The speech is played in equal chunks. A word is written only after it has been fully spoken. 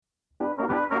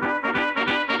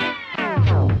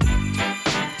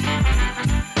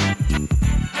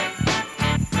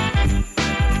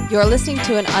You're listening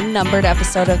to an unnumbered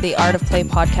episode of the Art of Play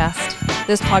podcast.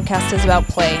 This podcast is about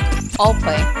play, all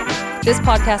play. This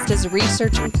podcast is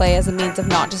researching play as a means of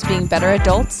not just being better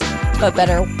adults, but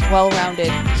better,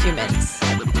 well-rounded humans.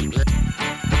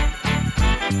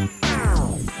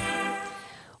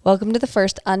 Welcome to the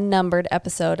first unnumbered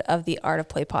episode of the Art of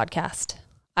Play podcast.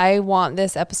 I want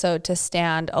this episode to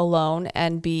stand alone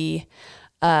and be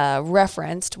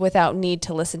referenced without need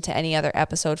to listen to any other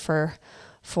episode for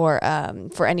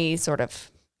any sort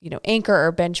of, anchor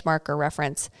or benchmark or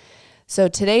reference. So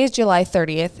today is July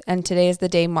 30th, and today is the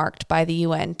day marked by the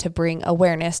UN to bring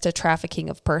awareness to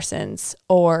trafficking of persons,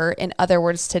 or in other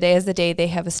words, today is the day they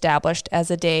have established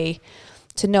as a day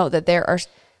to note that there are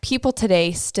people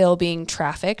today still being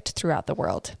trafficked throughout the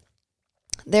world.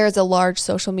 There is a large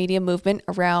social media movement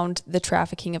around the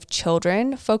trafficking of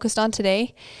children focused on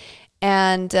today.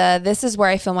 And this is where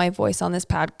I feel my voice on this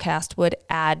podcast would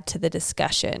add to the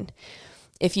discussion.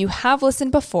 If you have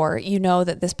listened before, you know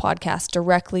that this podcast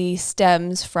directly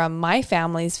stems from my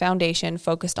family's foundation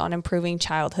focused on improving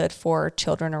childhood for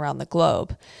children around the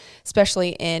globe,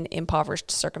 especially in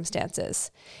impoverished circumstances.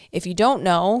 If you don't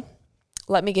know,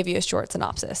 let me give you a short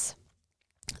synopsis.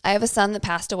 I have a son that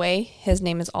passed away. His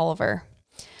name is Oliver.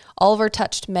 Oliver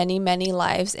touched many, many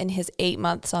lives in his 8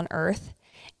 months on Earth.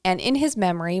 And in his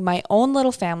memory, my own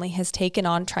little family has taken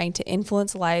on trying to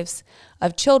influence lives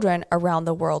of children around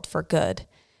the world for good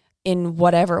in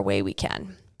whatever way we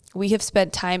can. We have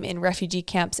spent time in refugee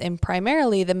camps in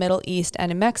primarily the Middle East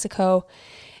and in Mexico,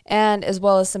 and as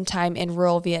well as some time in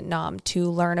rural Vietnam to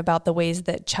learn about the ways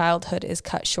that childhood is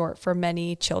cut short for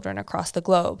many children across the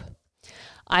globe.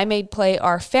 I made play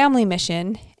our family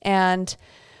mission and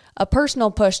a personal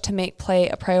push to make play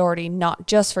a priority, not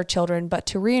just for children, but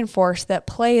to reinforce that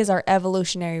play is our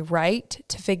evolutionary right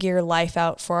to figure life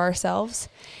out for ourselves,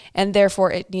 and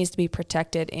therefore it needs to be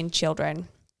protected in children.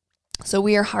 So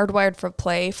we are hardwired for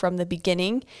play from the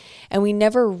beginning, and we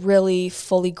never really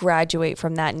fully graduate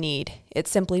from that need. It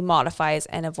simply modifies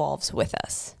and evolves with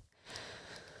us.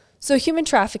 So human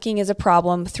trafficking is a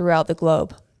problem throughout the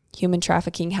globe. Human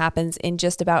trafficking happens in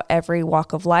just about every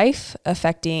walk of life,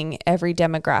 affecting every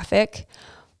demographic,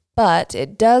 but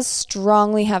it does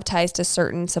strongly have ties to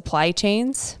certain supply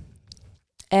chains.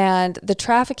 And the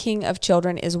trafficking of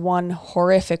children is one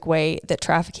horrific way that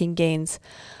trafficking gains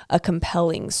a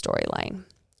compelling storyline.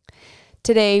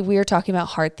 Today, we are talking about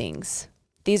hard things.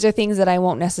 These are things that I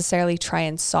won't necessarily try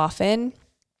and soften,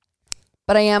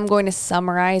 but I am going to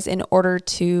summarize in order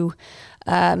to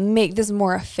make this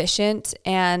more efficient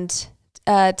and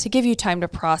to give you time to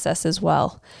process as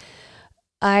well.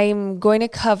 I'm going to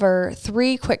cover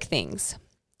 3 quick things.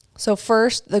 So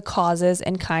first, the causes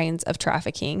and kinds of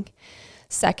trafficking.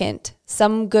 Second,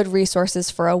 some good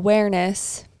resources for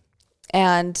awareness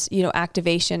and,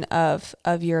 activation of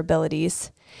your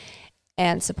abilities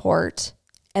and support.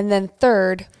 And then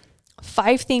third,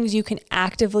 5 things you can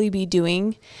actively be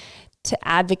doing to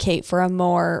advocate for a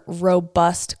more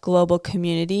robust global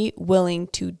community willing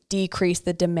to decrease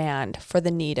the demand for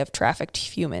the need of trafficked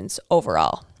humans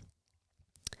overall.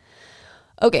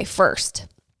 Okay, first,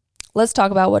 let's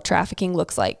talk about what trafficking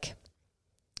looks like.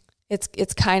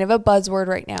 It's kind of a buzzword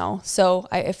right now, so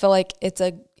I feel like it's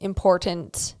an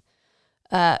important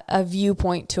a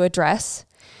viewpoint to address.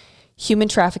 Human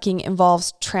trafficking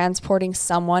involves transporting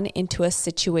someone into a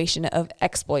situation of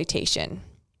exploitation.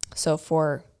 So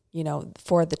for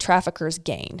the trafficker's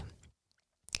gain.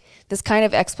 This kind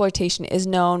of exploitation is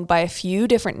known by a few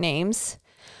different names.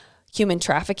 Human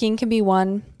trafficking can be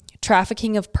one.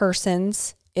 Trafficking of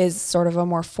persons is sort of a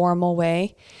more formal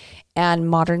way, and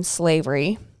modern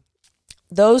slavery.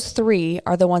 Those 3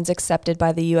 are the ones accepted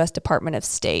by the U.S. Department of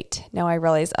State. Now, I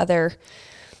realize other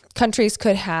countries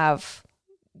could have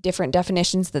different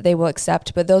definitions that they will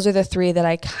accept, but those are the 3 that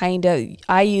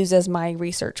I use as my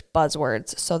research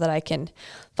buzzwords so that I can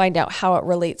find out how it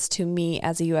relates to me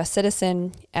as a U.S.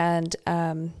 citizen, and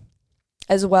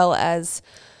as well as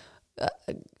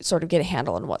sort of get a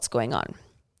handle on what's going on.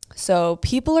 So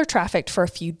people are trafficked for a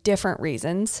few different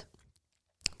reasons,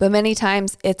 but many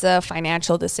times it's a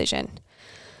financial decision.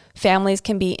 Families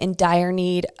can be in dire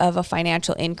need of a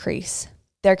financial increase.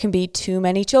 There can be too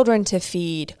many children to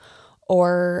feed,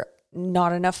 or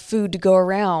not enough food to go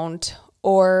around,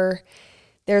 or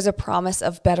there's a promise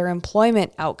of better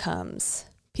employment outcomes.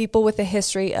 People with a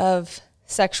history of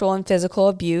sexual and physical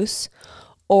abuse,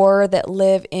 or that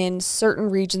live in certain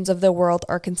regions of the world,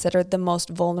 are considered the most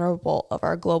vulnerable of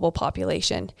our global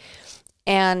population.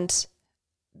 And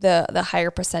the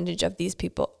higher percentage of these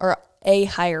people, or a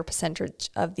higher percentage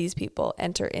of these people,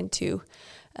 enter into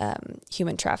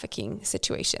human trafficking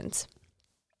situations.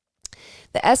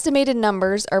 The estimated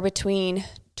numbers are between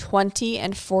 20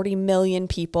 and 40 million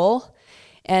people,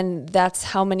 and that's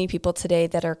how many people today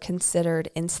that are considered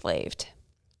enslaved.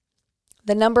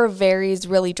 The number varies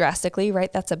really drastically,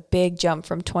 right? That's a big jump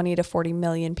from 20 to 40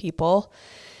 million people.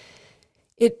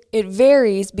 It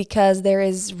varies because there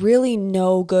is really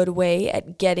no good way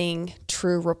at getting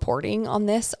true reporting on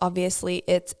this. Obviously,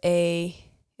 it's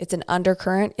an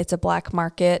undercurrent, it's a black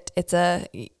market,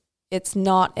 it's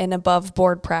not an above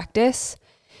board practice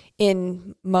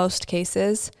in most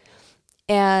cases.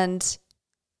 And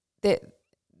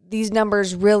these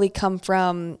numbers really come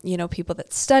from, people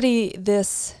that study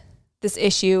this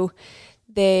issue.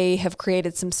 They have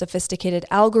created some sophisticated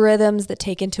algorithms that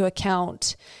take into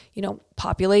account,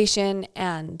 population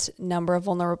and number of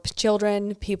vulnerable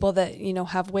children, people that,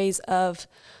 have ways of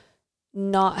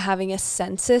not having a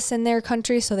census in their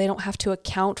country, so they don't have to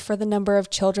account for the number of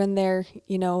children they're,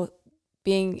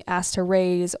 being asked to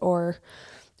raise or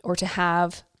to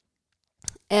have.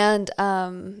 And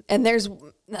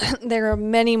there are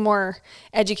many more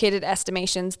educated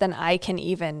estimations than I can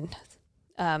even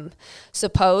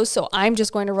suppose. So I'm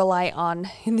just going to rely on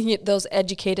those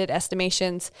educated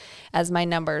estimations as my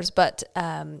numbers. But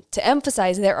to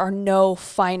emphasize, there are no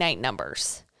finite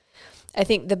numbers. I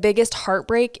think the biggest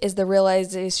heartbreak is the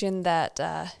realization that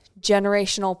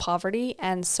generational poverty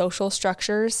and social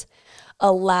structures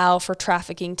allow for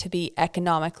trafficking to be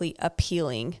economically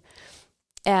appealing.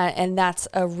 And that's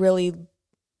a really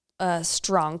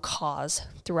strong cause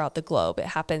throughout the globe. It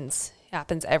happens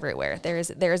everywhere. There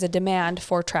is a demand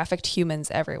for trafficked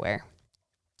humans everywhere.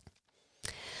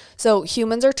 So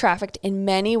humans are trafficked in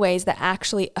many ways that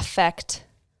actually affect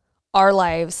our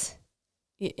lives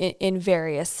in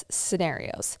various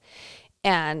scenarios.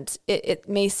 And it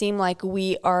may seem like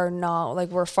we are not, like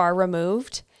we're far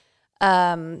removed.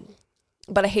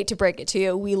 But I hate to break it to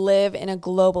you, we live in a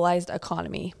globalized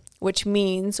economy, which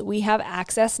means we have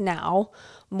access now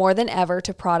more than ever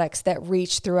to products that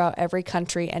reach throughout every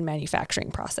country and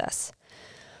manufacturing process.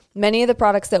 Many of the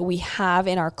products that we have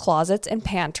in our closets and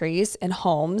pantries and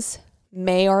homes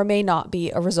may or may not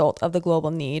be a result of the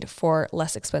global need for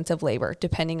less expensive labor,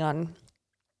 depending on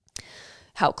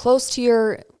how close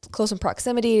in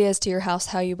proximity it is to your house,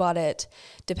 how you bought it,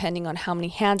 depending on how many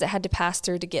hands it had to pass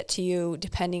through to get to you,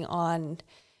 depending on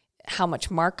how much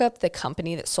markup the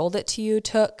company that sold it to you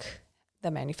took,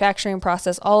 the manufacturing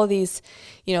process, all of these,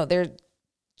 they're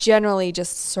generally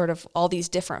just sort of all these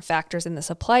different factors in the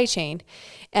supply chain.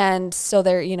 And so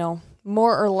they're,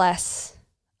 more or less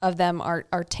of them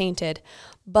are tainted,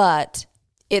 but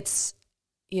it's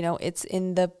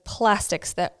in the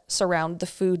plastics that surround the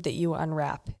food that you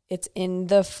unwrap. It's in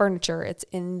the furniture. It's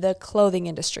in the clothing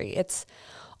industry. It's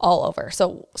all over.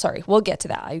 So sorry, we'll get to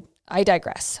that. I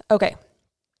digress. Okay.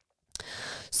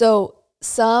 So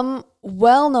some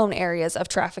well-known areas of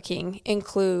trafficking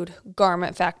include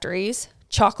garment factories,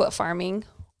 chocolate farming,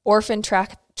 orphan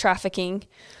trafficking,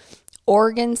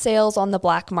 organ sales on the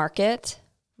black market,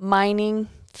 mining,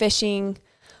 fishing,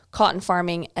 cotton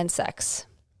farming, and sex.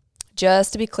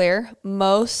 Just to be clear, the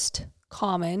most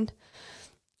common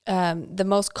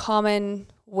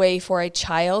way for a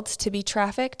child to be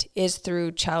trafficked is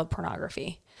through child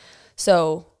pornography.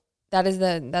 So that's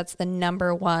the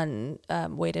number one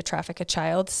way to traffic a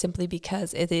child, simply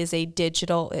because it's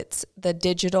the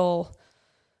digital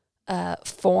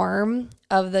form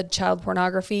of the child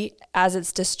pornography. As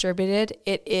it's distributed,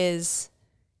 it is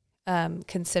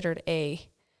considered a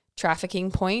trafficking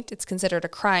point. It's considered a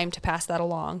crime to pass that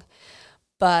along.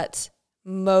 But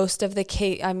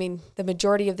the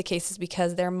majority of the cases,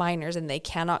 because they're minors and they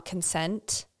cannot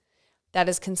consent, that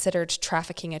is considered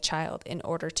trafficking a child in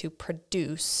order to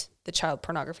produce the child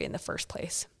pornography in the first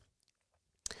place.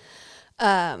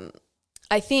 I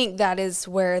think that is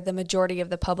where the majority of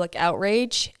the public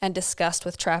outrage and disgust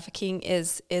with trafficking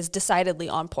is decidedly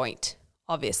on point,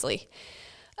 obviously.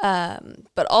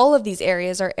 But all of these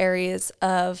areas are areas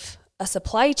of a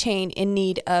supply chain in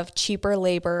need of cheaper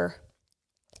labor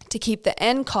to keep the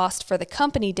end cost for the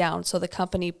company down, so the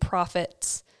company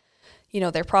profits,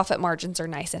 their profit margins are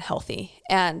nice and healthy.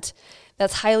 And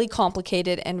that's highly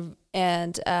complicated, and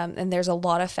there's a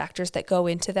lot of factors that go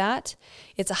into that.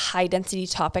 It's a high density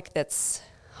topic that's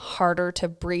harder to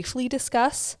briefly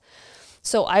discuss.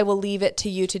 So I will leave it to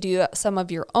you to do some of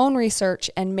your own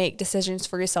research and make decisions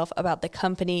for yourself about the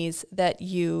companies that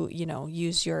you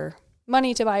use your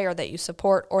money to buy, or that you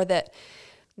support, or that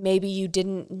maybe you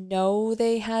didn't know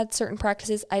they had certain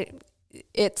practices.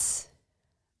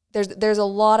 There's a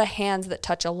lot of hands that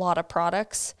touch a lot of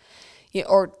products,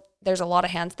 or there's a lot of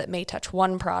hands that may touch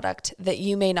one product that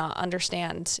you may not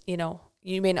understand,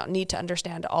 not need to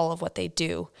understand all of what they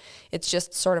do. It's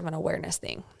just sort of an awareness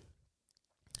thing.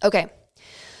 Okay.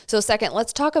 So second,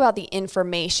 let's talk about the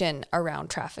information around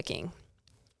trafficking.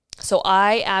 So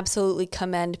I absolutely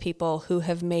commend people who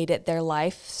have made it their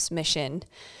life's mission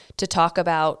to talk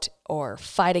about or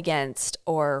fight against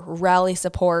or rally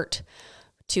support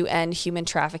to end human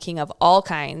trafficking of all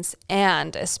kinds,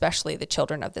 and especially the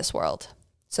children of this world.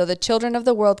 So the children of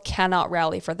the world cannot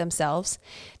rally for themselves.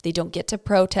 They don't get to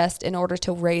protest in order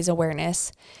to raise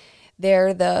awareness.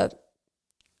 They're the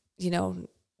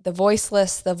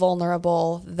voiceless, the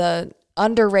vulnerable, the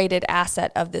underrated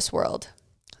asset of this world.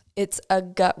 It's a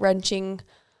gut-wrenching,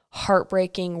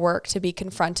 heartbreaking work to be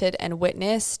confronted and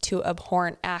witness to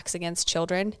abhorrent acts against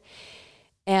children.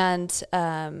 And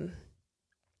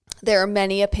there are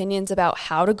many opinions about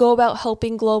how to go about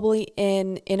helping globally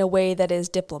in a way that is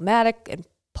diplomatic and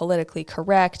politically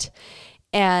correct.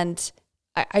 And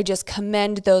I just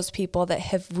commend those people that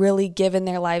have really given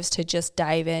their lives to just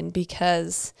dive in,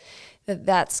 because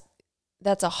that's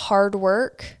a hard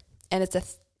work, and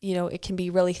it can be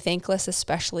really thankless,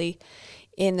 especially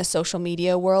in the social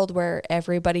media world where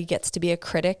everybody gets to be a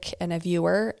critic and a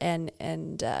viewer, and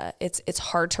it's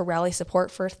hard to rally support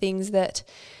for things that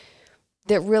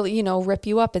really, rip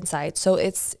you up inside. So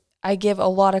I give a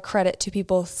lot of credit to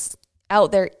people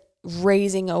out there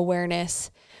raising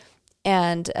awareness,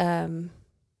 and there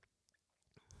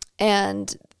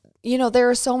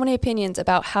are so many opinions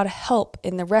about how to help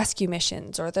in the rescue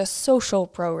missions or the social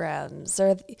programs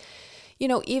or,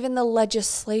 even the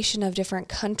legislation of different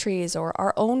countries or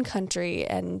our own country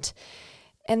and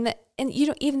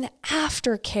even the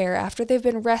aftercare after they've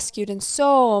been rescued, and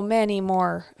so many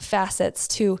more facets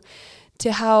to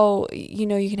how,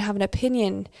 you can have an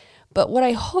opinion. But what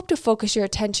I hope to focus your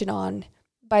attention on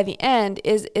by the end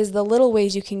is the little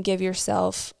ways you can give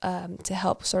yourself to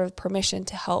help, sort of permission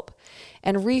to help,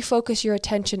 and refocus your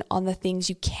attention on the things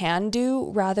you can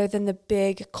do rather than the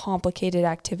big, complicated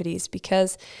activities,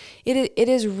 because it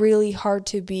is really hard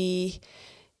to be,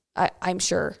 I'm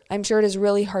sure it is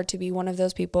really hard to be one of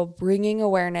those people bringing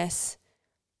awareness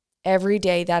every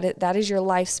day. That is your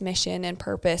life's mission and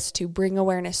purpose, to bring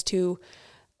awareness to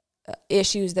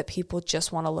issues that people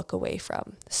just want to look away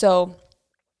from. So,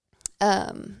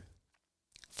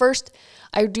 first,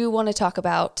 I do want to talk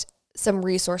about some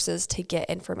resources to get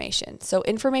information. So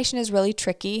information is really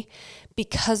tricky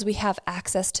because we have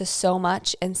access to so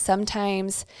much, and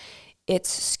sometimes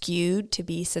it's skewed to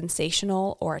be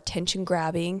sensational or attention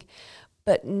grabbing,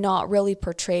 but not really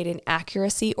portrayed in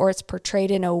accuracy, or it's portrayed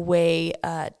in a way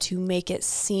to make it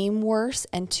seem worse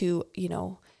and to,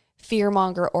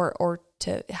 fearmonger or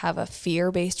to have a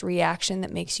fear-based reaction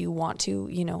that makes you want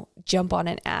to, jump on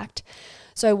and act.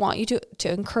 So I want you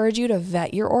to encourage you to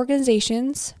vet your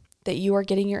organizations that you are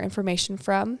getting your information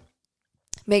from.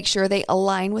 Make sure they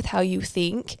align with how you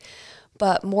think,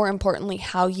 but more importantly,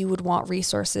 how you would want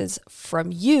resources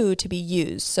from you to be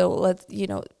used. So let's,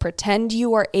 pretend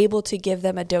you are able to give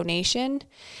them a donation.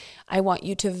 I want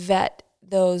you to vet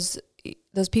those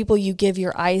people you give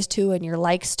your eyes to and your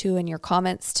likes to and your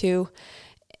comments to.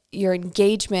 Your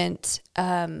engagement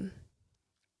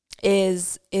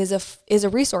is a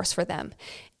resource for them.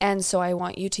 And so I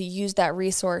want you to use that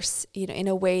resource, in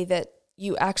a way that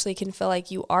you actually can feel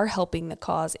like you are helping the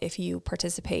cause if you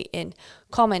participate in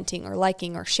commenting or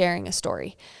liking or sharing a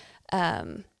story.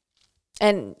 And,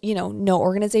 no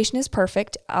organization is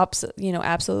perfect.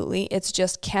 Absolutely. It's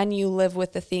just, can you live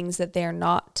with the things that they're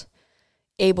not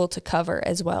able to cover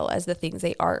as well as the things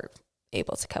they are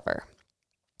able to cover?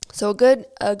 So a good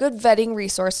vetting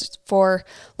resource for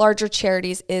larger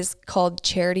charities is called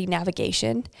Charity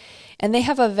Navigation. And they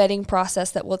have a vetting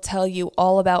process that will tell you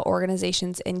all about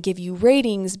organizations and give you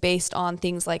ratings based on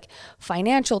things like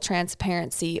financial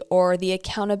transparency or the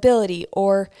accountability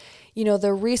or,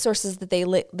 the resources that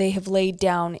they have laid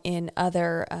down in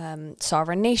other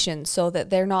sovereign nations, so that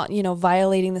they're not,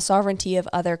 violating the sovereignty of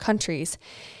other countries.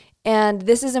 And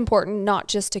this is important not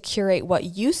just to curate what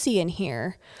you see and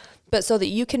hear, but so that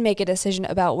you can make a decision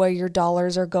about where your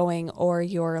dollars are going or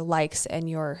your likes and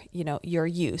your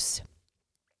use.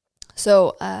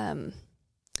 So that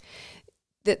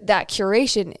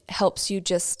curation helps you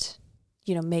just,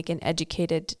 make an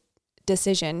educated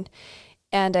decision.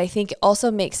 And I think it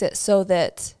also makes it so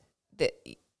that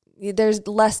there's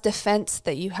less defense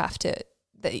that you have to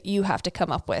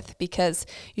come up with, because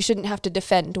you shouldn't have to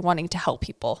defend wanting to help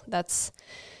people. That's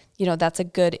a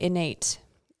good innate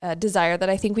desire that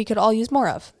I think we could all use more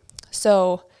of.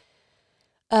 So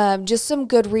just some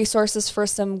good resources for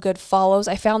some good follows.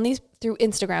 I found these through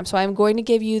Instagram, so I'm going to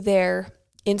give you their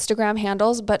Instagram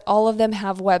handles, but all of them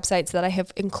have websites that I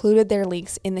have included their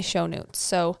links in the show notes.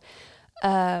 So,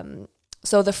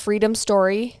 so the Freedom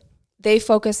Story, they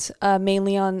focus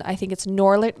mainly on, I think it's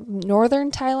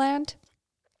northern Thailand,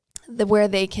 where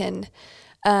they can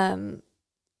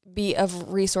be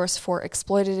of resource for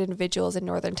exploited individuals in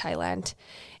northern Thailand.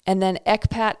 And then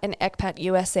ECPAT and ECPAT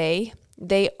USA,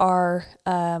 they are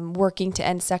working to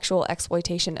end sexual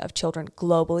exploitation of children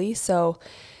globally. So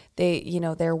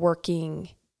they're working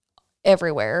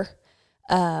everywhere,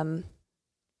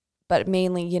 but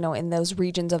mainly, in those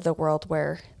regions of the world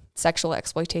where sexual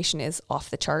exploitation is off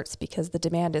the charts because the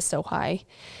demand is so high.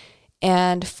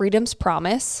 And Freedom's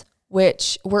Promise,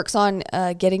 which works on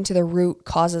getting to the root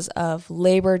causes of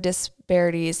labor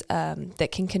disparities that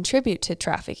can contribute to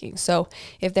trafficking. So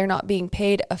if they're not being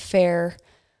paid a fair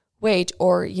wage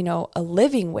or, a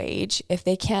living wage, if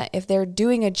they're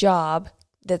doing a job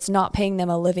that's not paying them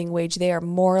a living wage, they are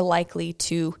more likely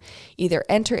to either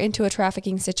enter into a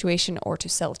trafficking situation or to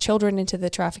sell children into the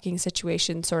trafficking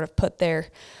situation, sort of put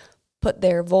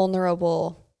their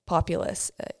vulnerable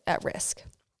populace at risk.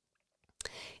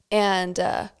 And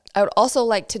I would also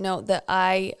like to note that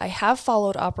I have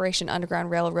followed Operation Underground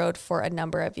Railroad for a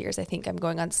number of years. I think I'm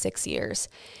going on 6 years.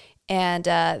 And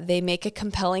they make a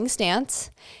compelling stance.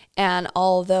 And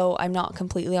although I'm not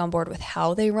completely on board with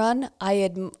how they run,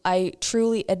 I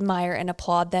truly admire and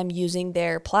applaud them using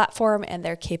their platform and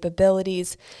their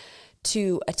capabilities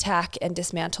to attack and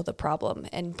dismantle the problem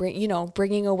and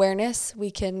bringing awareness.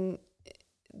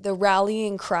 The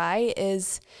rallying cry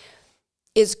is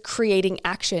creating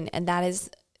action, and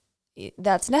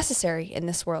that's necessary in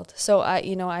this world. So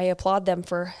I applaud them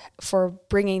for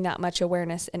bringing that much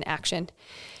awareness and action.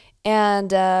 And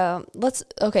so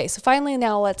finally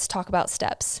now let's talk about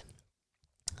steps.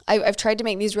 I've tried to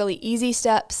make these really easy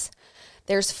steps.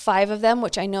 There's 5 of them,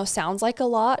 which I know sounds like a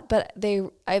lot, but they're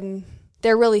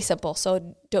really simple.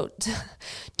 So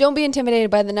don't be intimidated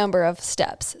by the number of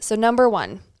steps. So number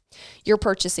 1, your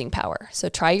purchasing power. So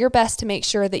try your best to make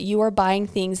sure that you are buying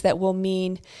things that will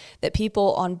mean that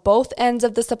people on both ends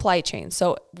of the supply chain,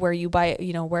 so where you buy,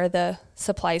 where the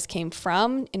supplies came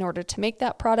from in order to make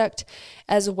that product,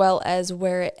 as well as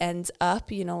where it ends up,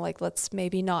 like let's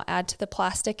maybe not add to the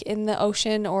plastic in the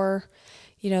ocean or,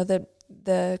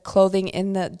 the clothing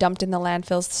dumped in the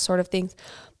landfills, sort of things.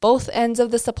 Both ends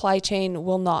of the supply chain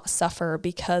will not suffer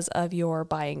because of your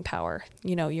buying power.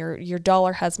 Your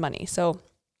dollar has money.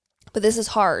 But this is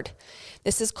hard.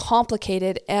 This is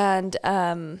complicated. And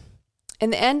in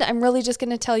the end, I'm really just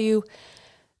going to tell you,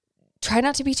 try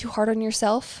not to be too hard on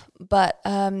yourself, but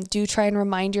do try and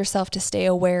remind yourself to stay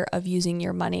aware of using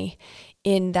your money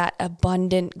in that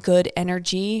abundant, good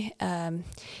energy,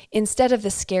 instead of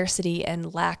the scarcity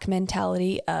and lack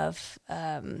mentality of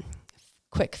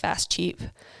quick, fast, cheap.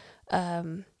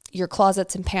 Your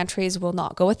closets and pantries will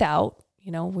not go without.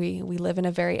 We live in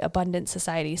a very abundant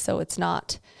society, so it's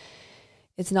not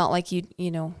like you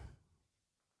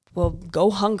will go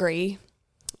hungry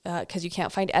because you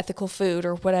can't find ethical food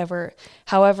or whatever,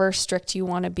 however strict you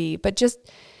want to be. But just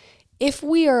if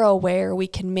we are aware, we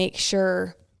can make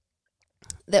sure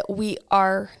that we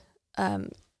are,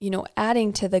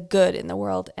 adding to the good in the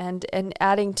world and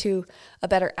adding to a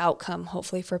better outcome,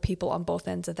 hopefully for people on both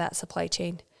ends of that supply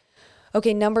chain.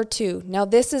 Okay, number 2. Now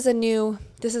this is a new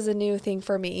thing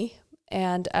for me,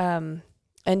 and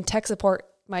tech support.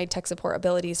 My tech support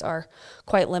abilities are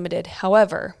quite limited.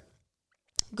 However,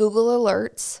 Google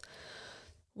Alerts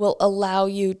will allow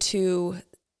you to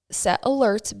set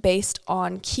alerts based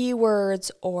on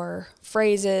keywords or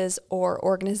phrases or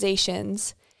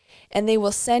organizations, and they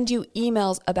will send you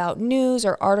emails about news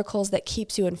or articles that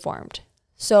keeps you informed.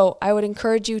 So I would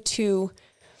encourage you to,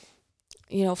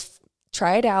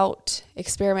 try it out,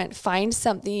 experiment, find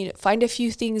a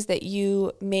few things that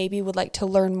you maybe would like to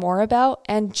learn more about,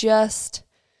 and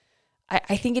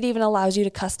I think it even allows you to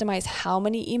customize how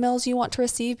many emails you want to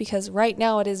receive, because right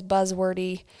now it is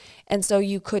buzzwordy. And so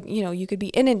you could be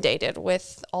inundated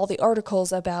with all the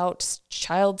articles about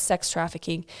child sex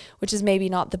trafficking, which is maybe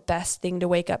not the best thing to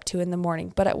wake up to in the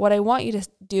morning. But what I want you to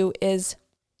do is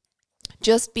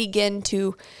just begin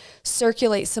to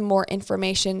circulate some more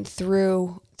information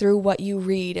through what you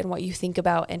read and what you think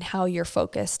about and how you're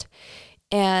focused.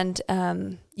 And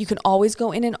you can always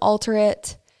go in and alter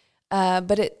it.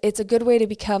 But it's a good way to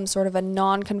become sort of a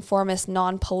non-conformist,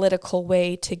 non-political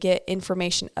way to get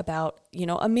information about,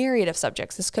 a myriad of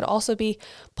subjects. This could also be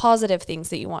positive things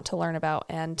that you want to learn about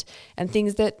and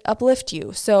things that uplift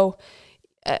you. So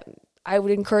I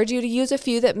would encourage you to use a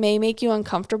few that may make you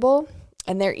uncomfortable,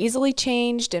 and they're easily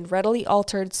changed and readily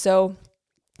altered. So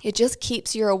it just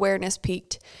keeps your awareness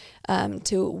peaked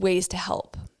to ways to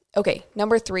help. Okay,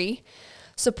 number 3,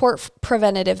 support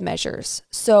preventative measures.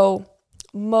 So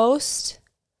most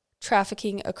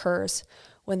trafficking occurs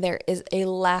when there is a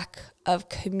lack of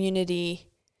community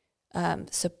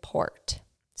support.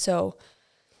 So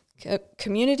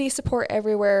community support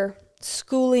everywhere,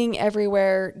 schooling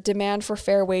everywhere, demand for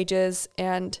fair wages,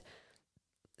 and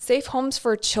safe homes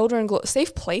for children,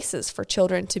 safe places for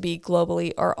children to be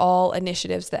globally are all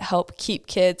initiatives that help keep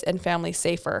kids and families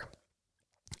safer.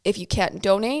 If you can't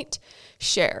donate,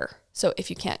 share. So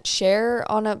if you can't share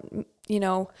on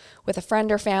with a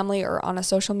friend or family or on a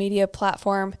social media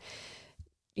platform,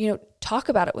 talk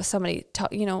about it with somebody,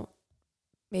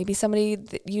 maybe somebody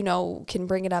that can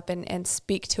bring it up and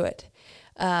speak to it.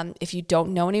 If you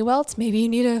don't know anyone else, maybe you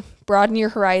need to broaden your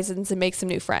horizons and make some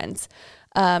new friends.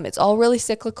 It's all really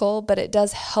cyclical, but it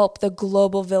does help the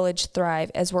global village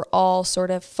thrive as we're all sort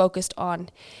of focused on,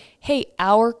 hey,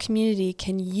 our community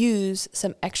can use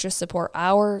some extra support.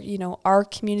 Our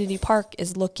community park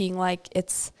is looking like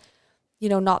it's,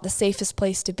 not the safest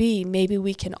place to be. Maybe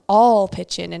we can all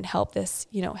pitch in and help this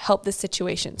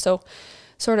situation. So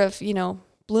sort of,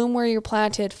 bloom where you're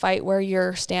planted, fight where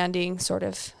you're standing, sort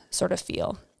of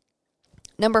feel.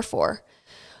 Number 4,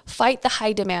 fight the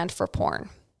high demand for porn.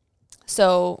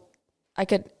 So I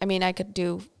could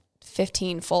do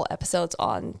 15 full episodes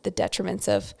on the detriments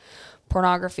of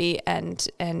pornography and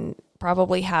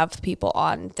probably have people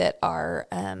on that are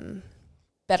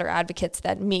better advocates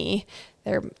than me.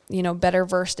 They're, better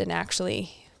versed in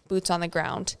actually boots on the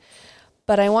ground.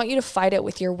 But I want you to fight it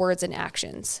with your words and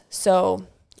actions. So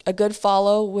a good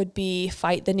follow would be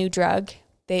Fight the New Drug.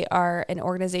 They are an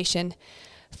organization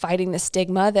fighting the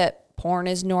stigma that porn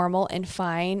is normal and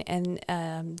fine and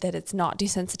that it's not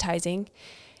desensitizing.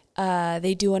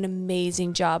 They do an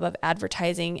amazing job of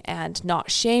advertising and not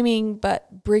shaming,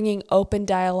 but bringing open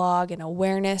dialogue and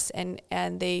awareness, and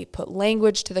they put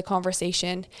language to the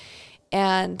conversation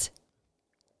and,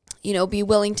 be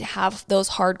willing to have those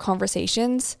hard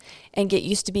conversations and get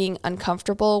used to being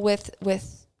uncomfortable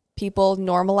with people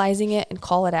normalizing it and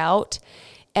call it out.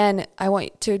 And I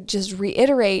want to just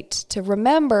reiterate to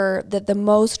remember that the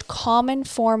most common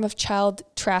form of child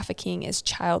trafficking is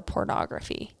child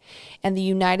pornography. And the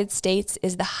United States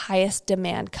is the highest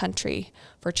demand country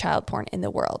for child porn in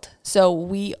the world. So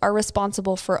we are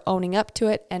responsible for owning up to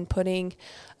it and putting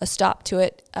a stop to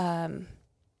it.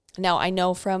 Now, I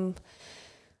know from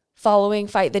following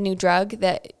Fight the New Drug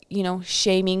that,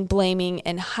 shaming, blaming,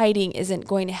 and hiding isn't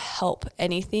going to help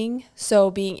anything. So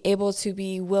being able to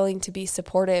be willing to be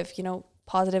supportive,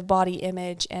 positive body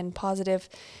image and positive,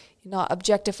 not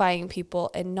objectifying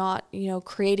people and not,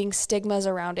 creating stigmas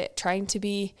around it, trying to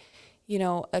be,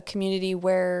 a community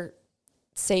where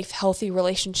safe, healthy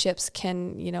relationships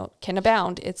can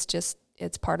abound.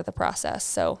 It's part of the process.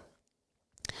 So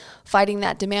fighting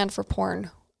that demand for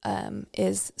porn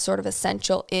is sort of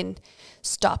essential in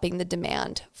stopping the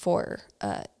demand for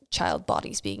child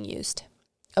bodies being used.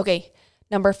 Okay,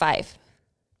 number 5,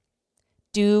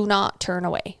 do not turn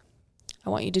away. I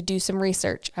want you to do some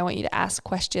research. I want you to ask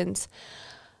questions.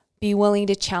 Be willing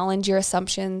to challenge your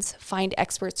assumptions. Find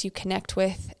experts you connect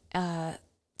with.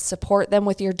 Support them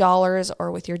with your dollars or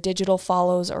with your digital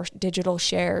follows or digital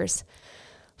shares.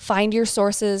 Find your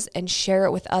sources and share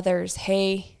it with others.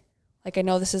 Hey, I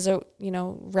know this is a,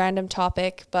 random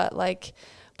topic, but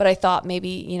I thought maybe,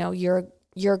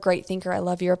 you're a great thinker. I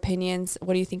love your opinions.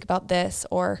 What do you think about this?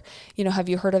 Or, have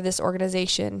you heard of this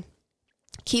organization?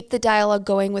 Keep the dialogue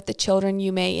going with the children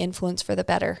you may influence for the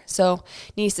better. So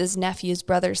nieces, nephews,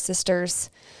 brothers, sisters,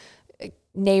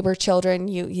 neighbor children,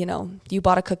 you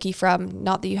bought a cookie from,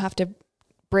 not that you have to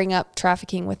bring up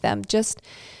trafficking with them. Just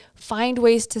find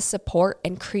ways to support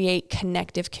and create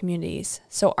connective communities.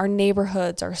 So our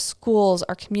neighborhoods, our schools,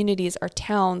 our communities, our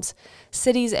towns,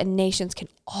 cities, and nations can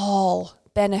all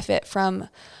benefit from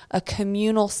a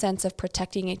communal sense of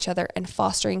protecting each other and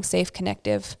fostering safe,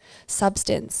 connective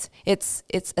substance. It's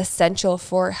essential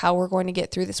for how we're going to get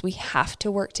through this. We have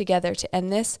to work together to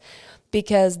end this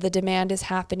because the demand is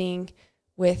happening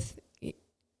with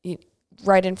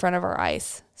right in front of our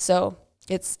eyes. So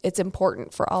it's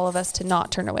important for all of us to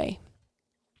not turn away.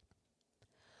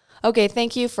 Okay,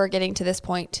 thank you for getting to this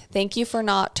point. Thank you for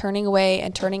not turning away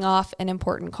and turning off an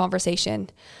important conversation.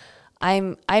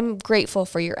 I'm grateful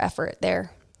for your effort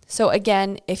there. So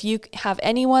again, if you have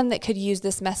anyone that could use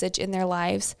this message in their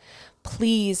lives,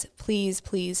 please, please,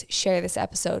 please share this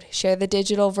episode. Share the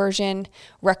digital version,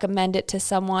 recommend it to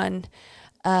someone.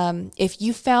 If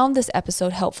you found this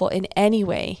episode helpful in any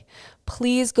way,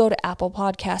 please go to Apple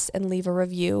Podcasts and leave a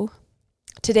review.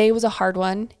 Today was a hard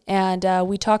one, and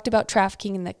we talked about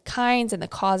trafficking and the kinds and the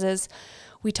causes.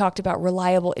 We talked about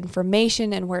reliable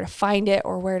information and where to find it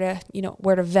or where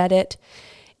to vet it.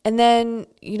 And then,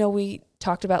 we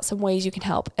talked about some ways you can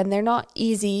help. And they're not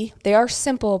easy. They are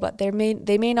simple, but they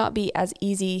may not be as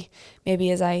easy maybe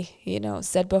as I,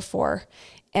 said before.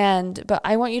 But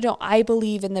I want you to know, I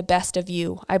believe in the best of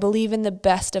you. I believe in the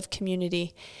best of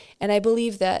community. And I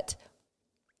believe that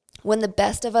when the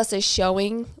best of us is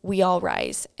showing, we all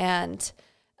rise. And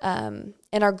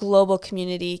our global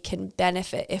community can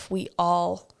benefit if we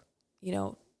all,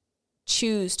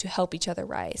 choose to help each other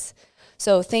rise.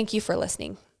 So thank you for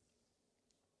listening.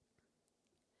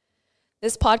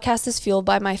 This podcast is fueled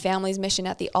by my family's mission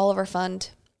at the Oliver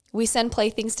Fund. We send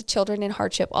playthings to children in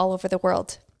hardship all over the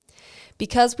world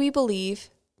because we believe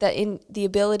that in the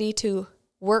ability to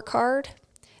work hard,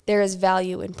 there is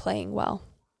value in playing well.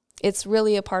 It's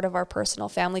really a part of our personal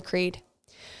family creed.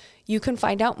 You can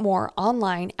find out more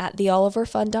online at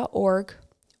theoliverfund.org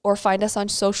or find us on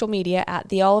social media at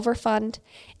The Oliver Fund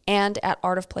and at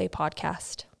Art of Play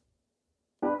Podcast.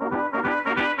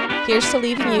 Here's to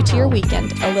leaving you to your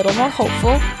weekend a little more hopeful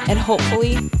and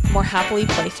hopefully more happily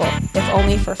playful, if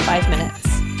only for 5 minutes.